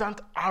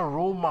pleasant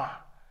aroma.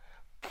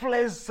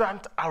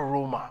 Pleasant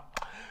aroma.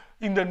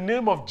 In the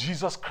name of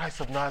Jesus Christ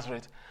of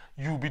Nazareth,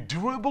 you'll be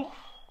durable,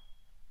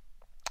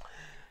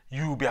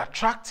 You will be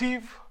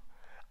attractive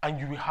and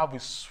you will have a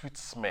sweet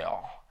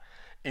smell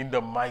in the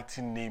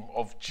mighty name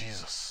of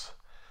Jesus.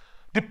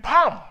 The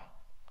palm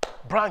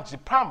branch, the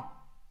palm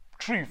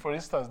tree, for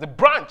instance, the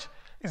branch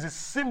is a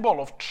symbol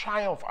of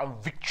triumph and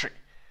victory.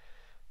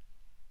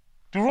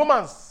 The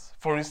Romans,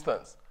 for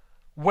instance,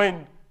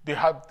 when they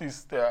had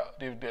this, the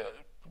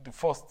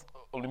first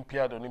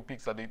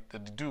Olympics that they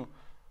do,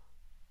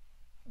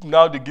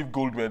 now they give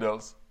gold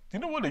medals. Do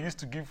you know what they used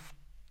to give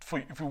for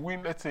if you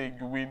win? Let's say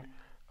you win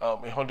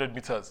 100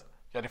 meters,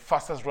 you're the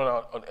fastest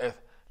runner on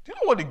earth. Do you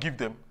know what they give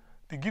them?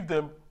 They give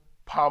them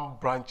palm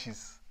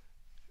branches.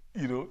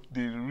 You know,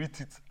 they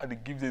wreath it and they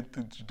give them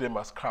to them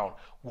as crown.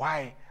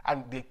 Why?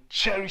 And they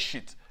cherish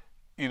it.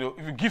 You know,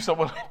 if you give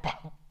someone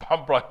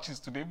palm branches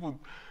today,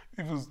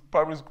 if it's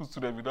primary school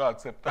student, we don't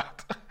accept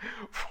that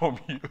from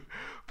you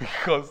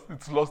because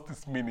it's lost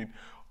its meaning.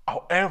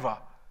 However,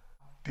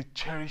 they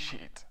cherish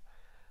it.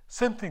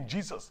 Same thing,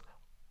 Jesus,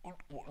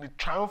 the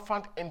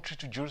triumphant entry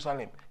to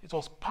Jerusalem, it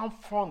was palm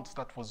fronds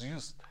that was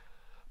used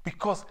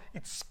because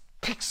it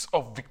speaks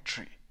of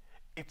victory.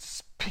 It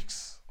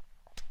speaks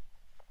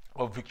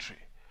of victory.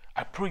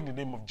 I pray in the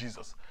name of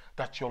Jesus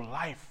that your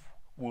life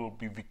will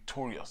be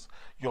victorious.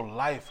 Your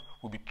life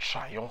will be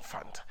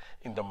triumphant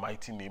in the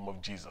mighty name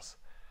of Jesus.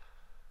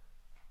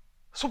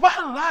 So by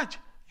and large,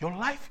 your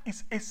life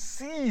is a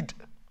seed.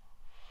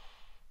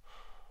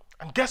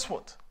 And guess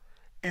what?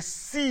 A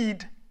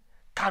seed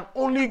can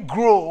only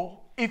grow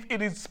if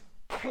it is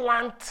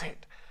planted.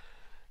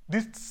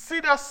 The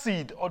cedar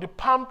seed or the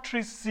palm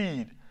tree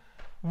seed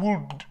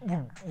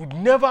would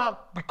never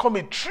become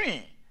a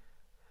tree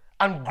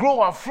and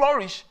grow and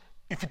flourish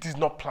if it is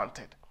not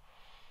planted.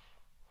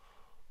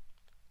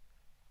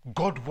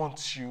 God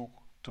wants you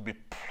to be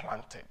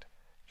planted.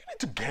 You need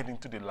to get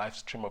into the life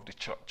stream of the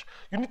church.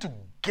 You need to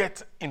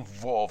get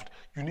involved.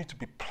 You need to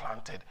be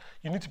planted.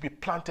 You need to be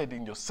planted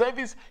in your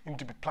service. You need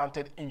to be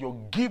planted in your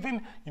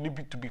giving. You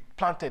need to be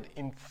planted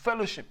in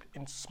fellowship,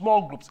 in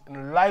small groups,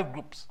 in life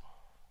groups.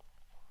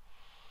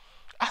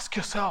 Ask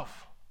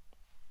yourself,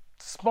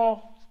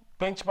 small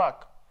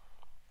benchmark,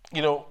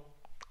 you know,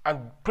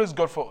 and praise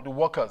God for the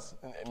workers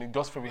in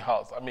God's Favorite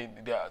House. I mean,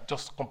 they are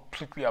just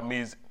completely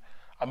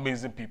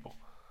amazing people.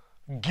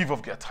 Give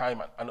of their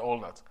time and all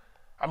that.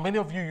 And many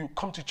of you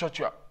come to church,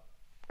 you are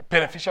a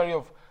beneficiary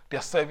of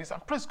their service,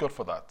 and praise God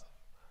for that.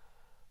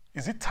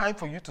 Is it time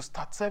for you to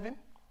start serving?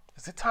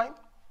 Is it time?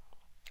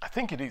 I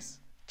think it is.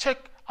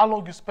 Check how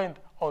long you spend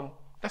on,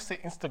 let's say,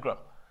 Instagram.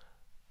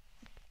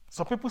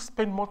 Some people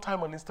spend more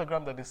time on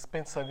Instagram than they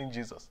spend serving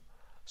Jesus.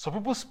 Some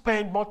people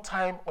spend more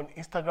time on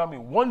Instagram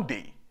in one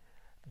day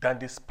than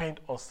they spend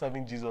on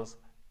serving Jesus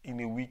in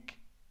a week,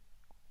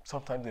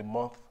 sometimes a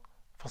month,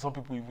 for some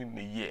people even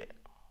a year.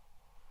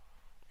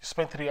 You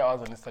spend 3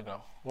 hours on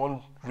Instagram,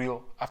 one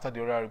reel after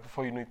the other,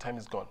 before you know it, time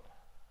is gone.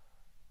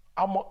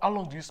 How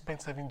long do you spend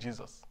serving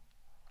Jesus?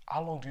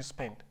 How long do you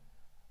spend?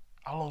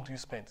 How long do you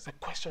spend? It's a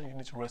question you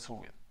need to wrestle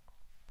with.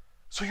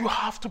 So you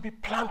have to be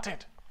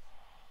planted.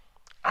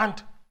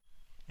 And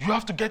you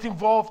have to get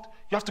involved.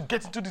 You have to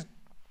get into this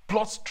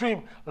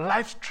bloodstream,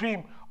 life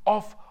stream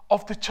of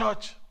the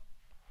church.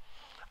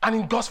 And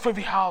in God's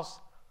Favorite House,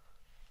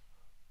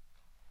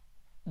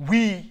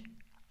 we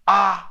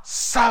are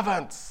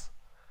servants.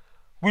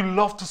 We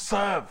love to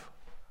serve.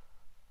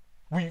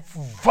 We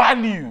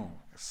value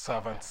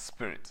servant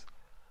spirit.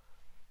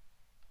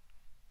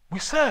 We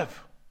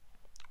serve.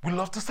 We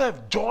love to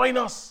serve. Join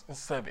us in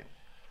serving.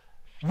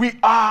 We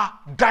are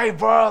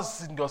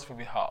diverse in God's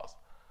Favorite House.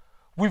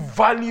 We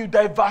value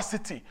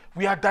diversity.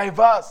 We are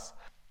diverse.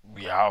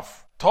 We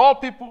have tall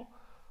people.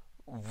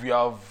 We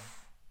have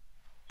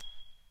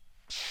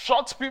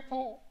short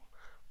people.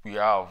 We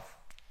have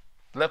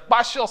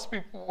lepacious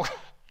people.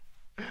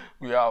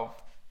 We have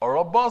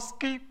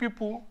Oroboski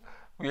people.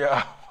 We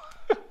have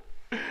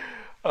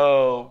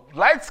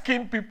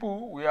light-skinned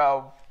people. We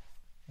have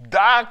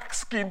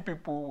dark-skinned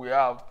people. We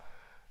have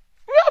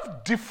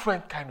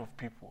different kind of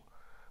people.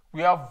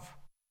 We have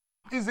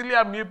easily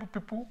amiable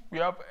people. We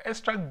have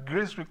extra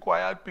grace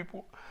required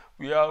people.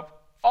 We have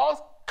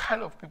all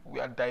kind of people. We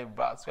are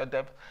diverse.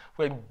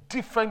 We're in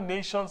different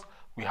nations.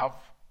 We have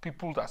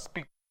people that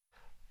speak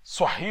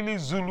Swahili,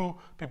 Zulu,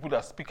 people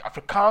that speak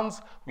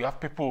Afrikaans. We have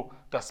people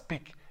that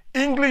speak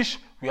English.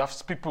 We have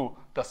people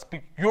that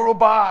speak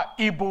Yoruba,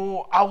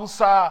 Igbo,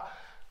 Hausa,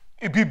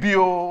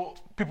 Ibibio,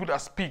 people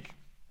that speak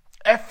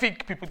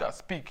Efik, people that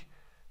speak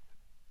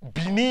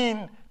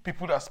Benin,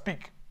 people that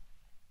speak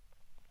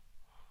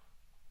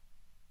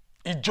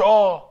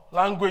Ijaw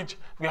language.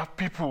 We have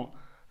people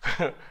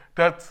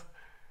that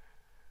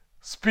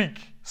speak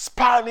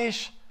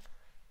Spanish.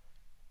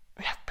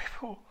 We have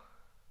people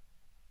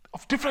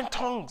of different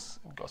tongues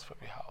in God's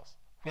Favorite House.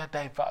 We are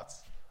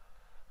diverse.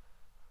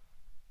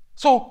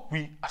 So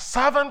we are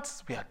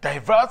servants, we are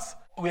diverse,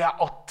 we are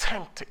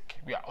authentic.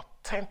 We are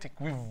authentic.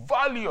 We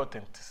value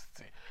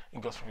authenticity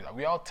in God's Favorite House.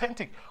 We are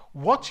authentic.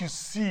 What you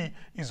see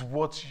is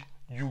what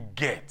you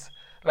get.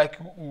 Like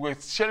we were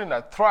sharing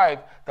at Thrive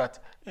that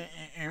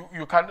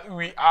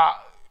we are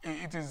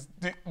it is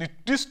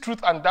this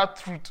truth and that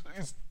truth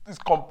is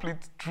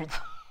complete truth.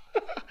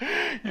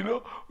 You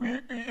know,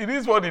 it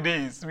is what it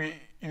is. It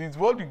is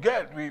what we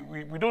get.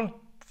 We don't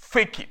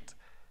fake it.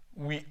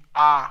 We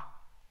are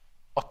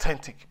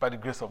authentic by the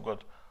grace of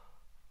God.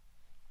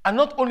 And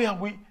not only are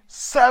we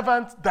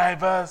servants,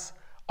 diverse,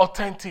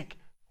 authentic,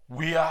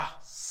 we are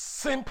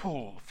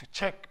simple. If you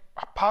check,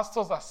 our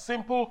pastors are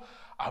simple,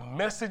 our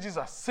messages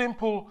are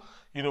simple.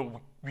 You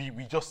know, we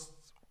just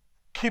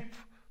keep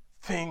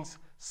things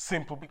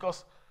simple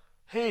because,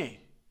 hey,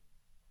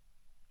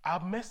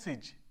 our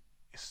message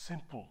is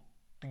simple.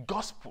 The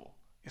gospel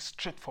is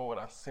straightforward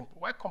and simple.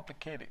 Why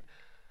complicate it?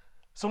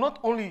 So not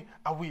only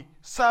are we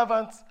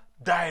servants,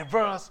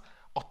 diverse,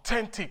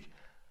 authentic,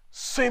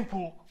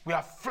 simple, we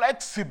are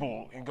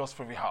flexible in God's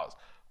Favorite House.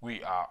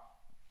 We are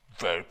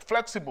very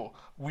flexible.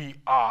 We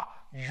are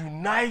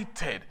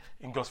united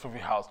in God's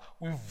Favorite House.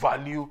 We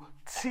value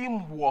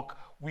teamwork.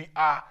 We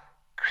are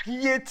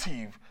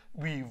creative.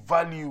 We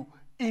value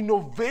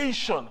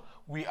innovation.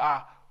 We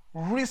are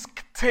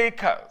risk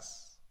takers.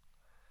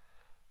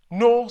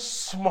 No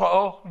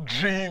small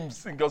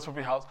dreams in God's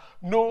Favorite House.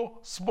 No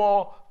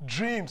small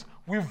dreams.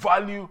 We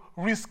value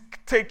risk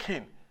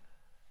taking.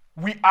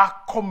 We are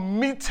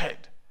committed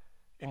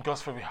in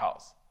God's Favorite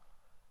House.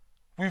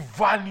 We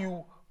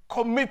value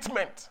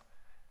commitment.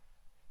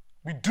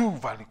 We do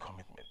value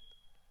commitment.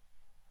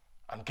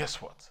 And guess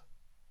what?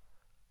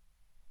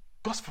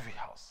 God's Favorite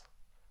House.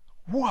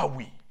 Who are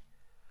we?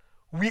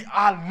 We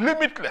are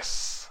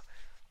limitless.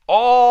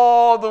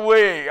 All the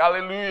way.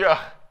 Hallelujah.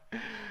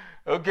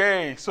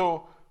 Okay,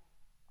 so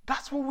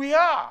that's who we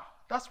are.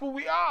 That's who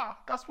we are.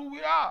 That's who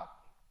we are.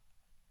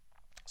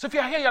 So if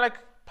you're here, you're like,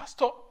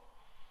 Pastor,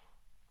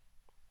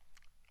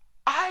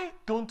 I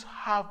don't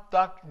have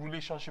that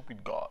relationship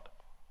with God.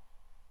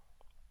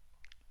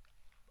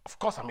 Of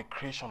course, I'm a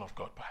creation of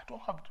God, but I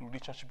don't have the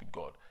relationship with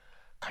God.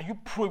 Can you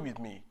pray with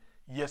me?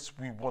 Yes,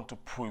 we want to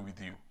pray with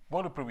you. We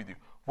want to pray with you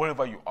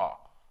wherever you are.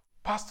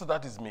 Pastor,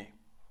 that is me.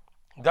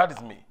 That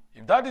is me.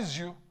 If that is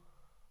you,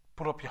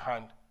 put up your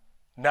hand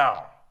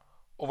now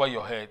over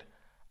your head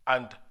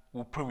and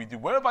we'll pray with you.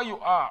 Wherever you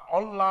are,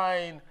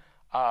 online,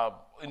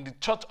 in the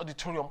church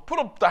auditorium, put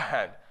up that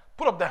hand.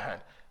 Put up that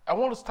hand. I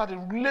want to start a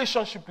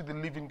relationship with the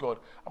living God.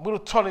 I'm going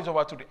to turn it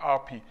over to the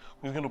RP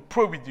who's going to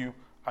pray with you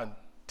and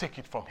take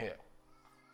it from here.